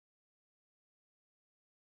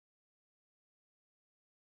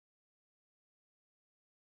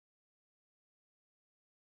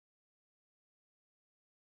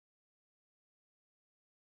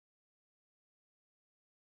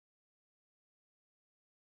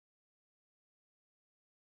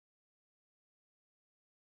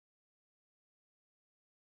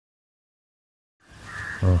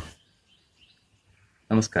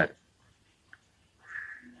നമസ്കാരം.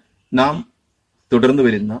 നാം തുടർന്നു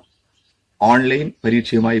വരുന്ന ഓൺലൈൻ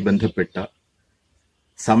പരീക്ഷയുമായി ബന്ധപ്പെട്ട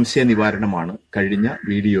സംശയ നിവാരണമാണ് കഴിഞ്ഞ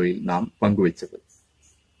വീഡിയോയിൽ നാം പങ്കുവച്ചത്.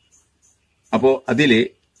 അപ്പോൾ അതിലെ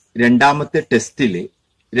രണ്ടാമത്തെ ടെസ്റ്റിലെ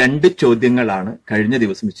 2 ചോദ്യങ്ങളാണ് കഴിഞ്ഞ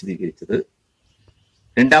ദിവസം വിശദീകരിച്ചത്.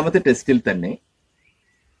 രണ്ടാമത്തെ ടെസ്റ്റിൽ തന്നെ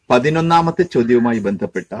 11ാമത്തെ ചോദ്യവുമായി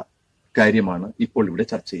ബന്ധപ്പെട്ട കാര്യമാണ് ഇപ്പോൾ ഇവിടെ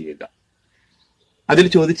ചർച്ച ചെയ്യുക. അതിൽ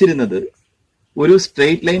ചോദിച്ചിരുന്നത് ഒരു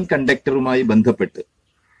സ്ട്രെയിറ്റ് ലൈൻ കണ്ടക്ടറുമായി ബന്ധപ്പെട്ട്,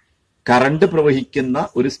 കറണ്ട് പ്രവഹിക്കുന്ന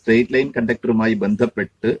ഒരു സ്ട്രെയിറ്റ് ലൈൻ കണ്ടക്ടറുമായി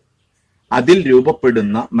ബന്ധപ്പെട്ട് അതിൽ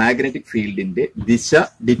രൂപപ്പെടുന്ന മാഗ്നറ്റിക് ഫീൽഡിന്റെ ദിശ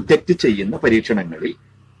ഡിറ്റക്ട് ചെയ്യുന്ന പരീക്ഷണങ്ങളിൽ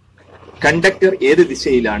കണ്ടക്ടർ ഏത്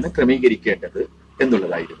ദിശയിലാണ് ക്രമീകരിക്കേണ്ടത്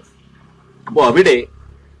എന്നുള്ളതായിരുന്നു. അപ്പോൾ അവിടെ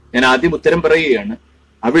ഞാൻ ആദ്യം ഉത്തരം പറയുകയാണ്.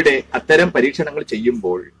 അവിടെ അത്തരം പരീക്ഷണങ്ങൾ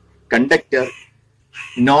ചെയ്യുമ്പോൾ കണ്ടക്ടർ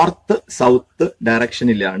നോർത്ത് സൗത്ത്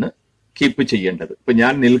ഡയറക്ഷനിലാണ് കീപ്പ് ചെയ്യേണ്ടത്. ഇപ്പൊ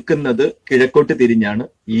ഞാൻ നിൽക്കുന്നത് കിഴക്കോട്ട് തിരിഞ്ഞാണ്.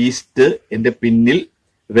 ഈസ്റ്റ് എന്റെ പിന്നിൽ,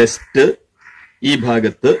 വെസ്റ്റ് ഈ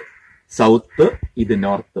ഭാഗത്ത്, സൗത്ത് ഇത്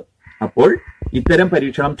നോർത്ത്. അപ്പോൾ ഇത്തരം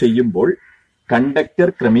പരീക്ഷണം ചെയ്യുമ്പോൾ കണ്ടക്ടർ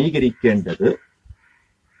ക്രമീകരിക്കേണ്ടത്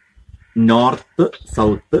നോർത്ത്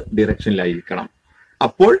സൗത്ത് ഡിറക്ഷനിലായിരിക്കണം.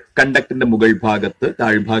 അപ്പോൾ കണ്ടക്ടറിന്റെ മുകൾ ഭാഗത്ത്,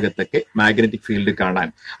 താഴ്ഭാഗത്തൊക്കെ മാഗ്നറ്റിക് ഫീൽഡ് കാണാൻ,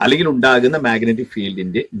 അല്ലെങ്കിൽ ഉണ്ടാകുന്ന മാഗ്നറ്റിക്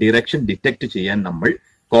ഫീൽഡിന്റെ ഡിറക്ഷൻ ഡിറ്റക്ട് ചെയ്യാൻ നമ്മൾ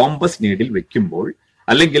കോമ്പസ് നീഡിൽ വെക്കുമ്പോൾ,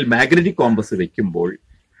 അല്ലെങ്കിൽ മാഗ്നറ്റിക് കോമ്പസ് വെക്കുമ്പോൾ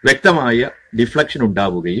വ്യക്തമായ ഡിഫ്ലക്ഷൻ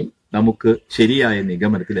ഉണ്ടാവുകയും നമുക്ക് ശരിയായ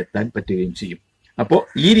നിഗമനത്തിൽ എത്താൻ പറ്റുകയും ചെയ്യും. അപ്പോൾ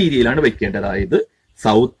ഈ രീതിയിലാണ് വെക്കേണ്ടത്. അതായത്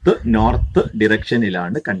സൗത്ത് നോർത്ത്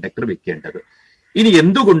ഡിറക്ഷനിലാണ് കണ്ടക്ടർ വെക്കേണ്ടത്. ഇനി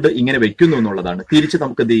എന്തുകൊണ്ട് ഇങ്ങനെ വെക്കുന്നു എന്നുള്ളതാണ്. തിരിച്ച്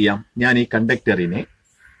നമുക്ക് എന്ത് ചെയ്യാം? ഞാൻ ഈ കണ്ടക്ടറിനെ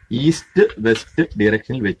ഈസ്റ്റ് വെസ്റ്റ്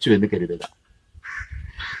ഡിറക്ഷനിൽ വെച്ചു എന്ന് കരുതുക.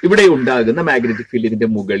 ഇവിടെ ഉണ്ടാകുന്ന മാഗ്നറ്റിക് ഫീൽഡ്, ഇതിന്റെ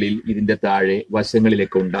മുകളിൽ, ഇതിന്റെ താഴെ,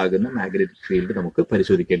 വശങ്ങളിലൊക്കെ ഉണ്ടാകുന്ന മാഗ്നറ്റിക് ഫീൽഡ് നമുക്ക്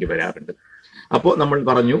പരിശോധിക്കേണ്ടി വരാറുണ്ട്. അപ്പോൾ നമ്മൾ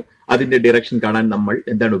പറഞ്ഞു അതിന്റെ ഡിറക്ഷൻ കാണാൻ നമ്മൾ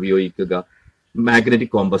എന്താണ് ഉപയോഗിക്കുക?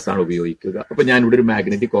 മാഗ്നറ്റിക് കോമ്പസ് ആണ് ഉപയോഗിക്കുക. അപ്പൊ ഞാൻ ഇവിടെ ഒരു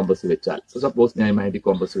മാഗ്നറ്റിക് കോമ്പസ് വെച്ചാൽ, സപ്പോസ് ഞാൻ മാഗ്നറ്റിക്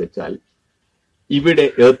കോമ്പസ് വെച്ചാൽ ഇവിടെ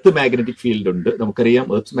എർത്ത് മാഗ്നറ്റിക് ഫീൽഡ് ഉണ്ട്. നമുക്കറിയാം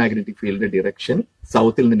എർത്ത് മാഗ്നറ്റിക് ഫീൽഡിന്റെ ഡിറക്ഷൻ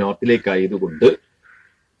സൗത്തിൽ നിന്ന് നോർത്തിലേക്ക് ആയതുകൊണ്ട്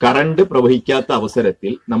കറണ്ട് പ്രവഹിക്കാത്ത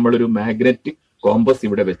അവസരത്തിൽ നമ്മളൊരു മാഗ്നറ്റിക് കോമ്പസ്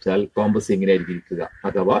ഇവിടെ വെച്ചാൽ കോമ്പസ് എങ്ങനെയായിരിക്കും ഇരിക്കുക?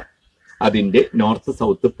 അഥവാ അതിന്റെ നോർത്ത്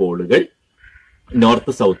സൗത്ത് പോളുകൾ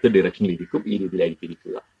നോർത്ത് സൗത്ത് ഡിറക്ഷനിൽ ഇരിക്കും. ഈ രീതിയിലായിരിക്കും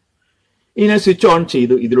ഇരിക്കുക. ഇനി സ്വിച്ച് ഓൺ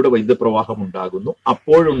ചെയ്തു, ഇതിലൂടെ വൈദ്യുത പ്രവാഹം ഉണ്ടാകുന്നു.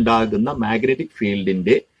 അപ്പോഴുണ്ടാകുന്ന മാഗ്നറ്റിക്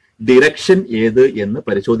ഫീൽഡിന്റെ ഡിറക്ഷൻ ഏത് എന്ന്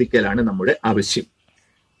പരിശോധിക്കലാണ് നമ്മുടെ ആവശ്യം.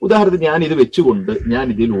 ഉദാഹരണത്തിന് ഞാൻ ഇത് വെച്ചുകൊണ്ട് ഞാൻ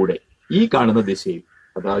ഇതിലൂടെ ഈ കാണുന്ന ദിശയിൽ,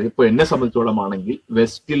 അതായത് ഇപ്പൊ എന്നെ സംബന്ധിച്ചോളം ആണെങ്കിൽ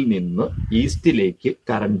വെസ്റ്റിൽ നിന്ന് ഈസ്റ്റിലേക്ക്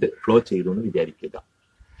കറണ്ട് ഫ്ലോ ചെയ്തു എന്ന് വിചാരിക്കുക.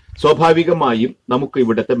 സ്വാഭാവികമായും നമുക്ക്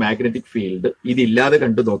ഇവിടുത്തെ മാഗ്നറ്റിക് ഫീൽഡ് ഇതില്ലാതെ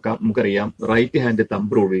കണ്ടു നോക്കാം. നമുക്കറിയാം റൈറ്റ് ഹാൻഡ്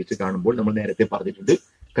തമ്പ് ഉപയോഗിച്ച് കാണുമ്പോൾ നമ്മൾ നേരത്തെ പറഞ്ഞിട്ടുണ്ട്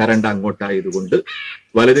കറണ്ട് അങ്ങോട്ടായതുകൊണ്ട്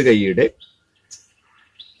വലത് കൈയുടെ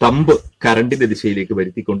തമ്പ് കറണ്ടിന്റെ ദിശയിലേക്ക്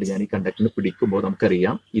വരുത്തിക്കൊണ്ട് ഞാൻ ഈ കണ്ടക്ടറിനെ പിടിക്കുമ്പോൾ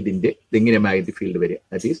നമുക്കറിയാം ഇതിന്റെ എങ്ങനെ മാഗ്നറ്റിക് ഫീൽഡ് വരിക.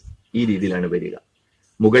 ദാറ്റ് ഈസ് ഈ രീതിയിലാണ് വരിക.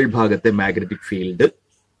 മുകൾ ഭാഗത്തെ മാഗ്നറ്റിക് ഫീൽഡ്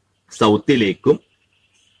സൗത്തിലേക്കും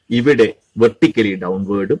ഇവിടെ വെർട്ടിക്കലി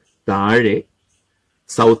ഡൗൺവേർഡും താഴെ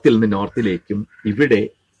സൗത്തിൽ നിന്ന് നോർത്തിലേക്കും ഇവിടെ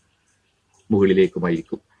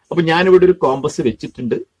മുകളിലേക്കുമായിരിക്കും. അപ്പൊ ഞാനിവിടെ ഒരു കോമ്പസ്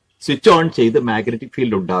വെച്ചിട്ടുണ്ട്. സ്വിച്ച് ഓൺ ചെയ്ത് മാഗ്നറ്റിക്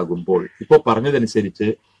ഫീൽഡ് ഉണ്ടാകുമ്പോൾ, ഇപ്പോൾ പറഞ്ഞതനുസരിച്ച്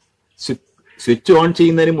സ്വിച്ച് ഓൺ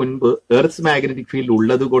ചെയ്യുന്നതിന് മുൻപ് എർത്ത് മാഗ്നറ്റിക് ഫീൽഡ്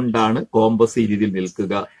ഉള്ളത് കൊണ്ടാണ് കോമ്പസ് ഈ രീതിയിൽ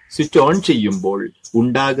നിൽക്കുക. സ്വിച്ച് ഓൺ ചെയ്യുമ്പോൾ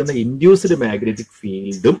ഉണ്ടാകുന്ന ഇൻഡ്യൂസ്ഡ് മാഗ്നറ്റിക്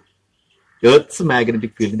ഫീൽഡും എർത്ത്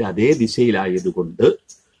മാഗ്നറ്റിക് ഫീൽഡിന്റെ അതേ ദിശയിലായതുകൊണ്ട്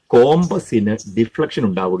കോമ്പസിന് ഡിഫ്ലക്ഷൻ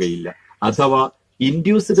ഉണ്ടാവുകയില്ല. അഥവാ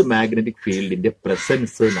ഇൻഡ്യൂസ്ഡ് മാഗ്നറ്റിക് ഫീൽഡിന്റെ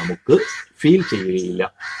പ്രസൻസ് നമുക്ക് ഫീൽ ചെയ്യുകയില്ല.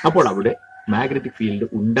 അപ്പോൾ അവിടെ മാഗ്നറ്റിക് ഫീൽഡ്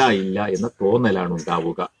ഉണ്ടായില്ല എന്ന തോന്നലാണ്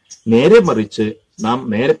ഉണ്ടാവുക. നേരെ മറിച്ച് നാം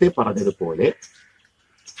നേരത്തെ പറഞ്ഞതുപോലെ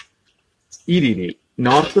ഈ രീതിയിൽ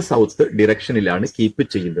നോർത്ത് സൗത്ത് ഡിറക്ഷനിലാണ് കീപ്പ്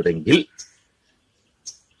ചെയ്യുന്നതെങ്കിൽ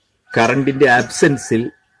കറണ്ടിന്റെ ആബ്സെൻസിൽ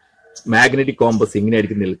മാഗ്നറ്റിക് കോമ്പസ്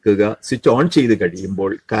ഇങ്ങനെയായിരിക്കും നിൽക്കുക. സ്വിച്ച് ഓൺ ചെയ്ത്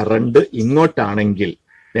കഴിയുമ്പോൾ കറണ്ട് ഇങ്ങോട്ടാണെങ്കിൽ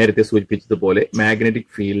നേരത്തെ സൂചിപ്പിച്ചതുപോലെ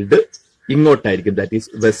magnetic field ഇങ്ങോട്ടായിരിക്കും. That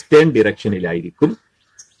is western ഡിറക്ഷനിലായിരിക്കും.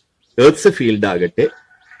 Earth field ആകട്ടെ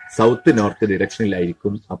സൗത്ത് നോർത്ത്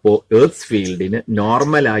ഡിറക്ഷനിലായിരിക്കും. അപ്പോൾ എർത്ത് ഫീൽഡിന്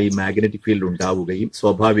നോർമലായി മാഗ്നറ്റിക് ഫീൽഡ് ഉണ്ടാവുകയും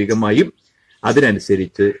സ്വാഭാവികമായും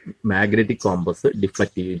അതിനനുസരിച്ച് മാഗ്നറ്റിക് കോമ്പസ്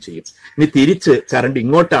ഡിഫ്ലക്ട് ചെയ്യുകയും ചെയ്യും. ഇനി തിരിച്ച് കറണ്ട്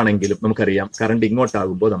ഇങ്ങോട്ടാണെങ്കിലും നമുക്കറിയാം കറണ്ട്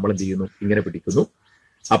ഇങ്ങോട്ടാകുമ്പോൾ നമ്മൾ എന്ത് ചെയ്യുന്നു? ഇങ്ങനെ പിടിക്കുന്നു.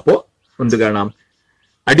 അപ്പോ എന്ത് കാണാം?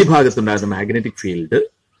 അടിഭാഗത്തുണ്ടാകുന്ന മാഗ്നറ്റിക് ഫീൽഡ്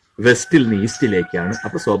വെസ്റ്റിൽ നിന്ന് ഈസ്റ്റിലേക്കാണ്.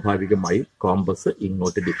 അപ്പൊ സ്വാഭാവികമായും കോമ്പസ്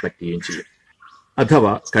ഇങ്ങോട്ട് ഡിഫ്ലക്ട് ചെയ്യുകയും ചെയ്യും.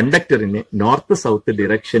 അഥവാ കണ്ടക്ടറിനെ നോർത്ത് സൗത്ത്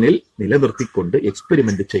ഡിറക്ഷനിൽ നിലനിർത്തിക്കൊണ്ട്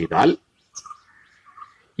എക്സ്പെരിമെന്റ് ചെയ്താൽ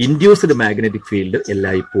ഇൻഡ്യൂസ്ഡ് മാഗ്നറ്റിക് ഫീൽഡ്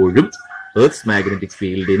എല്ലായ്പ്പോഴും എർത്ത് മാഗ്നറ്റിക്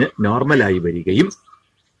ഫീൽഡിന് നോർമലായി വരികയും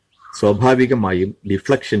സ്വാഭാവികമായും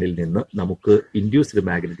ഡിഫ്ലക്ഷനിൽ നിന്ന് നമുക്ക് ഇൻഡ്യൂസ്ഡ്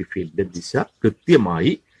മാഗ്നറ്റിക് ഫീൽഡിന്റെ ദിശ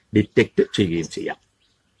കൃത്യമായി ഡിറ്റക്ട് ചെയ്യുകയും ചെയ്യാം.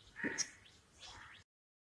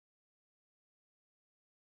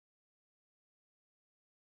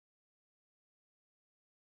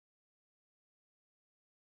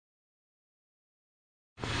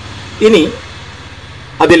 ഇനി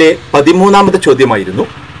അതിലെ 13ാമത്തെ ചോദ്യമായിരുന്നു,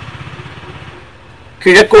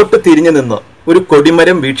 കിഴക്കോട്ട് തിരിഞ്ഞു നിന്ന് ഒരു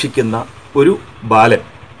കൊടിമരം വീക്ഷിക്കുന്ന ഒരു ബാലൻ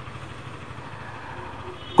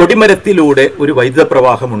കൊടിമരത്തിലൂടെ ഒരു വൈദ്യുത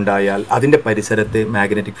പ്രവാഹം ഉണ്ടായാൽ അതിന്റെ പരിസരത്തെ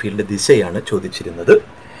മാഗ്നറ്റിക് ഫീൽഡ് ദിശയാണ് ചോദിച്ചിരുന്നത്.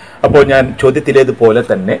 അപ്പോൾ ഞാൻ ചോദ്യത്തിലേതുപോലെ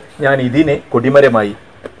തന്നെ ഞാൻ ഇതിനെ കൊടിമരമായി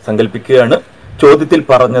സങ്കല്പിക്കുകയാണ്. ചോദ്യത്തിൽ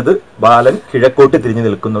പറഞ്ഞത് ബാലൻ കിഴക്കോട്ട് തിരിഞ്ഞു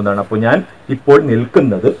നിൽക്കുന്നു എന്നാണ്. അപ്പോൾ ഞാൻ ഇപ്പോൾ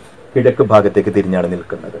നിൽക്കുന്നത് കിഴക്ക് ഭാഗത്തേക്ക് തിരിഞ്ഞാണ്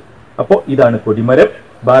നിൽക്കുന്നത്. അപ്പോൾ ഇതാണ് കൊടിമരം,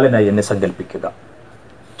 ബാലനായി എന്നെ സങ്കല്പിക്കുക.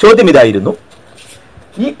 ചോദ്യം ഇതായിരുന്നു,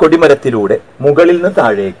 ഈ കൊടിമരത്തിലൂടെ മുകളിൽ നിന്ന്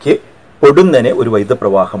താഴേക്ക് പൊടുന്നനെ ഒരു വൈദ്യുത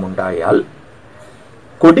പ്രവാഹം ഉണ്ടായാൽ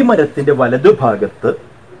കൊടിമരത്തിന്റെ വലതുഭാഗത്ത്,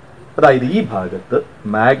 അതായത് ഈ ഭാഗത്ത്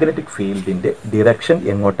മാഗ്നറ്റിക് ഫീൽഡിന്റെ ഡിറക്ഷൻ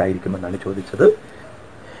എങ്ങോട്ടായിരിക്കുമെന്നാണ് ചോദിച്ചത്.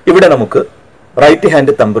 ഇവിടെ നമുക്ക് റൈറ്റ്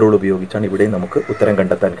ഹാൻഡ് തമ്പ് റൂൾ ഉപയോഗിച്ചാണ് ഇവിടെ നമുക്ക് ഉത്തരം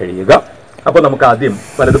കണ്ടെത്താൻ കഴിയുക. അപ്പോൾ നമുക്ക് ആദ്യം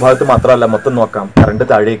വലതുഭാഗത്ത് മാത്രമല്ല മൊത്തം നോക്കാം. കറണ്ട്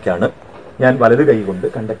താഴേക്കാണ്. ഞാൻ വലത് കൈ കൊണ്ട്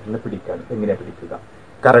കണ്ടക്ടറിനെ പിടിക്കാണ്. എങ്ങനെയാ പിടിക്കുക?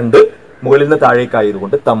 കറണ്ട് മുകളിൽ നിന്ന്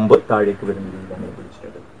താഴേക്കായതുകൊണ്ട് തമ്പ് താഴേക്ക് വരുന്ന രീതിയിലാണ്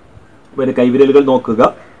പിടിച്ചിട്ടുണ്ട്. അപ്പോൾ എൻ്റെ കൈവിരലുകൾ നോക്കുക.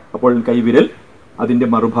 അപ്പോൾ കൈവിരൽ അതിന്റെ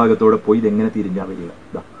മറുഭാഗത്തോടെ പോയി ഇതെങ്ങനെ തിരിഞ്ഞാൽ വരിക?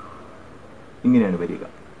 ഇതാ ഇങ്ങനെയാണ് വരിക.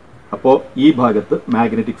 അപ്പോൾ ഈ ഭാഗത്ത്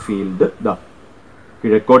മാഗ്നറ്റിക് ഫീൽഡ് ഇതാ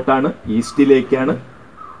കിഴക്കോട്ടാണ്, ഈസ്റ്റിലേക്കാണ്.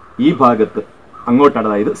 ഈ ഭാഗത്ത് അങ്ങോട്ടാണ്,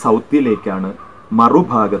 അതായത് സൗത്തിലേക്കാണ്.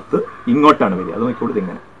 മറുഭാഗത്ത് ഇങ്ങോട്ടാണ് വരിക. അത് നോക്കിക്കോളൂ,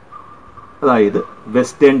 ഇങ്ങനെ, അതായത്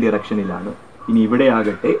വെസ്റ്റേൺ ഡിറക്ഷനിലാണ്. ഇനി ഇവിടെ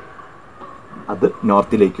ആകട്ടെ അത്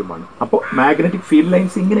നോർത്തിലേക്കുമാണ്. അപ്പോൾ മാഗ്നറ്റിക് ഫീൽഡ്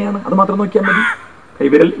ലൈൻസ് ഇങ്ങനെയാണ്. അത് മാത്രം നോക്കിയാൽ മതി.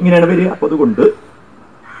 കൈവിരൽ ഇങ്ങനെയാണ് വരിക. അപ്പോൾ അതുകൊണ്ട്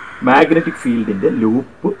മാഗ്നറ്റിക് ഫീൽഡിന്റെ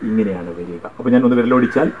ലൂപ്പ് ഇങ്ങനെയാണ് വരിക. അപ്പോൾ ഞാൻ ഒന്ന്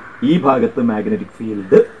വിരലോടിച്ചാൽ ഈ ഭാഗത്ത് മാഗ്നറ്റിക്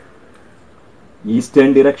ഫീൽഡ് ഈസ്റ്റേൺ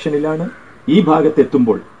ഡിറക്ഷനിലാണ്. ഈ ഭാഗത്ത്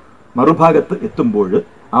എത്തുമ്പോൾ, മറുഭാഗത്ത് എത്തുമ്പോൾ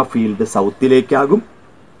ആ ഫീൽഡ് സൗത്തിലേക്കാകും.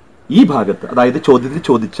 ഈ ഭാഗത്ത്, അതായത് ചോദ്യത്തിൽ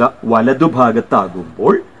ചോദിച്ച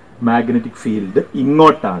വലതുഭാഗത്താകുമ്പോൾ മാഗ്നറ്റിക് ഫീൽഡ്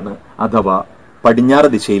ഇങ്ങോട്ടാണ്, അഥവാ പടിഞ്ഞാറ്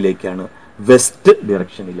ദിശയിലേക്കാണ്, വെസ്റ്റ്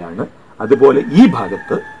ഡിറക്ഷനിലാണ്. അതുപോലെ ഈ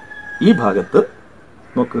ഭാഗത്ത്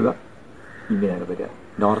നോക്കുക, ഇങ്ങനെയാണ് വരിക,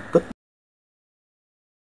 നോർത്ത്.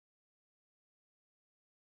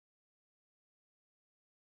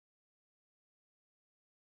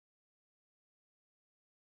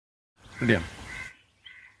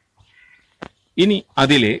 ഇനി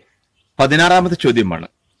അതിലെ 16ാമത്തെ ചോദ്യമാണ്.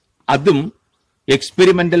 അതും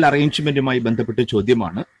എക്സ്പെരിമെന്റൽ അറേഞ്ച്മെന്റുമായി ബന്ധപ്പെട്ട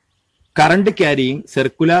ചോദ്യമാണ്. കറണ്ട് ക്യാരിയിങ്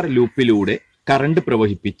സർക്കുലർ ലൂപ്പിലൂടെ കറണ്ട്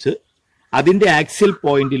പ്രവഹിപ്പിച്ച് അതിന്റെ ആക്സിയൽ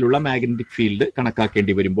പോയിന്റിലുള്ള മാഗ്നറ്റിക് ഫീൽഡ്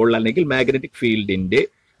കണക്കാക്കേണ്ടി വരുമ്പോൾ, അല്ലെങ്കിൽ മാഗ്നറ്റിക് ഫീൽഡിന്റെ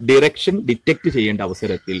ഡിറക്ഷൻ ഡിറ്റക്ട് ചെയ്യേണ്ട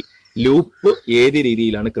അവസരത്തിൽ ലൂപ്പ് ഏത്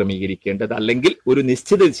രീതിയിലാണ് ക്രമീകരിക്കേണ്ടത്, അല്ലെങ്കിൽ ഒരു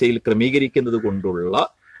നിശ്ചിത ദിശയിൽ ക്രമീകരിക്കുന്നത് കൊണ്ടുള്ള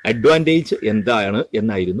അഡ്വാൻറ്റേജ് എന്താണ്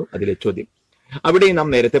എന്നായിരുന്നു അതിലെ ചോദ്യം. അവിടെ നാം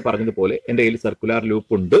നേരത്തെ പറഞ്ഞതുപോലെ എൻ്റെ കയ്യിൽ സർക്കുലർ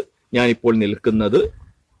ലൂപ്പ് ഉണ്ട്. ഞാനിപ്പോൾ നിൽക്കുന്നത്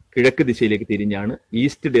കിഴക്ക് ദിശയിലേക്ക് തിരിഞ്ഞാണ്,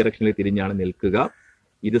 ഈസ്റ്റ് ഡയറക്ഷനിലേക്ക് തിരിഞ്ഞാണ് നിൽക്കുക.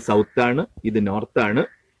 ഇത് സൗത്താണ്, ഇത് നോർത്താണ്.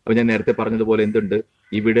 അപ്പൊ ഞാൻ നേരത്തെ പറഞ്ഞതുപോലെ എന്തുണ്ട്,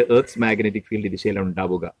 ഇവിടെ എർത്ത്സ് മാഗ്നറ്റിക് ഫീൽഡ് ദിശയിലാണ്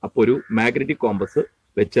ഉണ്ടാവുക. അപ്പോൾ ഒരു മാഗ്നറ്റിക് കോമ്പസ്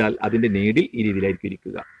വെച്ചാൽ അതിന്റെ നീഡിൽ ഈ രീതിയിലായിരിക്കും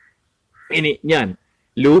ഇരിക്കുക. ഇനി ഞാൻ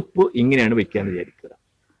ലൂപ്പ് ഇങ്ങനെയാണ് വെക്കാന്ന് വിചാരിക്കുക.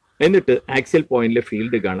 എന്നിട്ട് ആക്സിയൽ പോയിന്റിലെ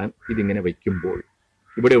ഫീൽഡ് കാണാൻ ഇതിങ്ങനെ വയ്ക്കുമ്പോൾ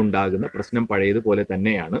ഇവിടെ ഉണ്ടാകുന്ന പ്രശ്നം പഴയതുപോലെ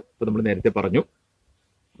തന്നെയാണ്. ഇപ്പൊ നമ്മൾ നേരത്തെ പറഞ്ഞു,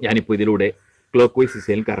 ഞാനിപ്പോൾ ഇതിലൂടെ ക്ലോക്ക് വൈസ്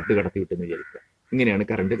ദിശയിൽ കറണ്ട് കടത്തിവിട്ടെന്ന് വിചാരിക്കുക. ഇങ്ങനെയാണ്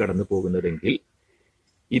കറണ്ട് കടന്നു പോകുന്നതെങ്കിൽ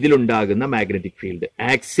ഇതിലുണ്ടാകുന്ന മാഗ്നറ്റിക് ഫീൽഡ്,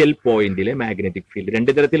 ആക്സിയൽ പോയിന്റിലെ മാഗ്നറ്റിക് ഫീൽഡ്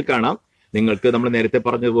രണ്ട് തരത്തിൽ കാണാം. നിങ്ങൾക്ക് നമ്മൾ നേരത്തെ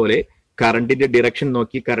പറഞ്ഞതുപോലെ കറണ്ടിന്റെ ഡിറക്ഷൻ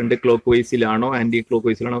നോക്കി കറണ്ട് ക്ലോക്ക് വൈസിലാണോ ആന്റി ക്ലോക്ക്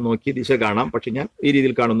വൈസിലാണോ നോക്കി ദിശ കാണാം. പക്ഷെ ഞാൻ ഈ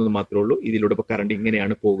രീതിയിൽ കാണുന്നത് മാത്രമേ ഉള്ളൂ. ഇതിലൂടെ ഇപ്പോൾ കറണ്ട്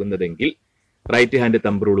ഇങ്ങനെയാണ് പോകുന്നതെങ്കിൽ റൈറ്റ് ഹാൻഡ്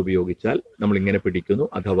തമ്പ് റൂൾ ഉപയോഗിച്ചാൽ നമ്മൾ ഇങ്ങനെ പിടിക്കുന്നു,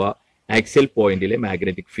 അഥവാ ആക്സിയൽ പോയിന്റിലെ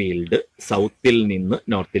മാഗ്നറ്റിക് ഫീൽഡ് സൗത്തിൽ നിന്ന്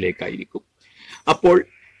നോർത്തിലേക്കായിരിക്കും. അപ്പോൾ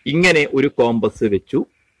ഇങ്ങനെ ഒരു കോമ്പസ് വെച്ചു.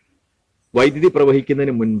 വൈദ്യുതി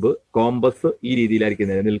പ്രവഹിക്കുന്നതിന് മുൻപ് കോമ്പസ് ഈ രീതിയിലായിരിക്കും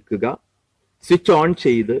നിലനിൽക്കുക. സ്വിച്ച് ഓൺ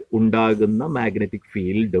ചെയ്ത് ഉണ്ടാകുന്ന മാഗ്നറ്റിക്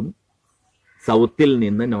ഫീൽഡും സൗത്തിൽ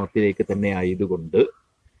നിന്ന് നോർത്തിലേക്ക് തന്നെ ആയതുകൊണ്ട്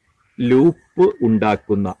ലൂപ്പ്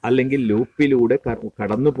ഉണ്ടാക്കുന്ന, അല്ലെങ്കിൽ ലൂപ്പിലൂടെ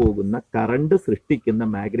കടന്നു പോകുന്ന കറണ്ട് സൃഷ്ടിക്കുന്ന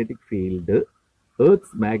മാഗ്നറ്റിക് ഫീൽഡ്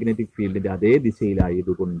എർത്ത്സ് മാഗ്നറ്റിക് ഫീൽഡിന്റെ അതേ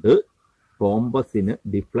ദിശയിലായതുകൊണ്ട് കോമ്പസിന്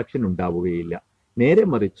ഡിഫ്ലക്ഷൻ ഉണ്ടാവുകയില്ല. നേരെ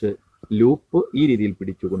മറിച്ച് ലൂപ്പ് ഈ രീതിയിൽ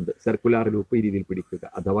പിടിച്ചുകൊണ്ട്, സർക്കുലാർ ലൂപ്പ് ഈ രീതിയിൽ പിടിക്കുക,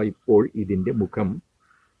 അഥവാ ഇപ്പോൾ ഇതിന്റെ മുഖം,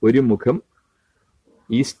 ഒരു മുഖം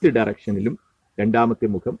ഈസ്റ്റ് ഡയറക്ഷനിലും രണ്ടാമത്തെ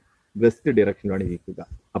മുഖം വെസ്റ്റ് ഡയറക്ഷനിലുമാണ് ഇരിക്കുക.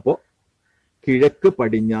 അപ്പോൾ കിഴക്ക്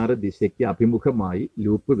പടിഞ്ഞാറ് ദിശയ്ക്ക് അഭിമുഖമായി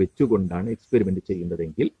ലൂപ്പ് വെച്ചുകൊണ്ടാണ് എക്സ്പെരിമെന്റ്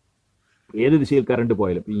ചെയ്യുന്നതെങ്കിൽ, ഏത് ദിശയിൽ കറണ്ട്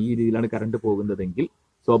പോയാലും ഈ രീതിയിലാണ് കറണ്ട് പോകുന്നതെങ്കിൽ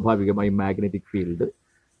സ്വാഭാവികമായും മാഗ്നറ്റിക് ഫീൽഡ്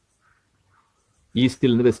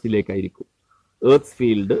ഈസ്റ്റിൽ നിന്ന് വെസ്റ്റിലേക്കായിരിക്കും. എർത്ത്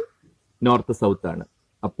ഫീൽഡ് നോർത്ത് സൗത്ത് ആണ്.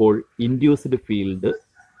 അപ്പോൾ ഇൻഡ്യൂസ്ഡ് ഫീൽഡ്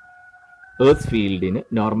എർത്ത് ഫീൽഡിന്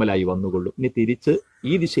നോർമലായി വന്നുകൊള്ളും. ഇനി തിരിച്ച്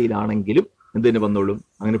ഈ ദിശയിലാണെങ്കിലും എന്തിനു വന്നോളും?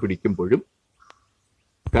 അങ്ങനെ പിടിക്കുമ്പോഴും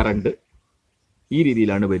കറണ്ട് ഈ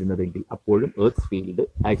രീതിയിലാണ് വരുന്നതെങ്കിൽ അപ്പോഴും എർത്ത് ഫീൽഡ്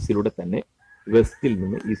ആക്സിലൂടെ തന്നെ വെസ്റ്റിൽ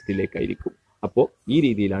നിന്ന് ഈസ്റ്റിലേക്കായിരിക്കും. അപ്പോൾ ഈ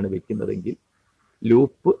രീതിയിലാണ് വെക്കുന്നതെങ്കിൽ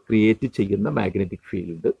ലൂപ്പ് ക്രിയേറ്റ് ചെയ്യുന്ന മാഗ്നറ്റിക്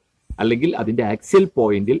ഫീൽഡ് അല്ലെങ്കിൽ അതിന്റെ ആക്സിയൽ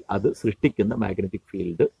പോയിന്റിൽ അത് സൃഷ്ടിക്കുന്ന മാഗ്നറ്റിക്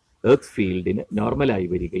ഫീൽഡ് എർത്ത് ഫീൽഡിന് നോർമലായി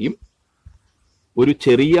വരികയും ഒരു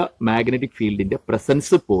ചെറിയ മാഗ്നറ്റിക് ഫീൽഡിന്റെ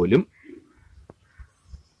പ്രസൻസ് പോലും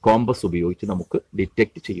കോമ്പസ് ഉപയോഗിച്ച് നമുക്ക്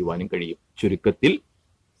ഡിറ്റക്ട് ചെയ്യുവാനും കഴിയും. ചുരുക്കത്തിൽ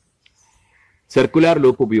സർക്കുലാർ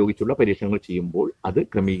ലൂപ്പ് ഉപയോഗിച്ചുള്ള പരീക്ഷണങ്ങൾ ചെയ്യുമ്പോൾ അത്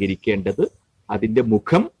ക്രമീകരിക്കേണ്ടത് അതിന്റെ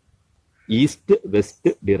മുഖം ഈസ്റ്റ് വെസ്റ്റ്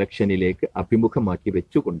ഡിറക്ഷനിലേക്ക് അഭിമുഖമാക്കി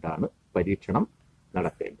വെച്ചുകൊണ്ടാണ് പരീക്ഷണം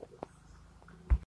നടത്തേണ്ടത്.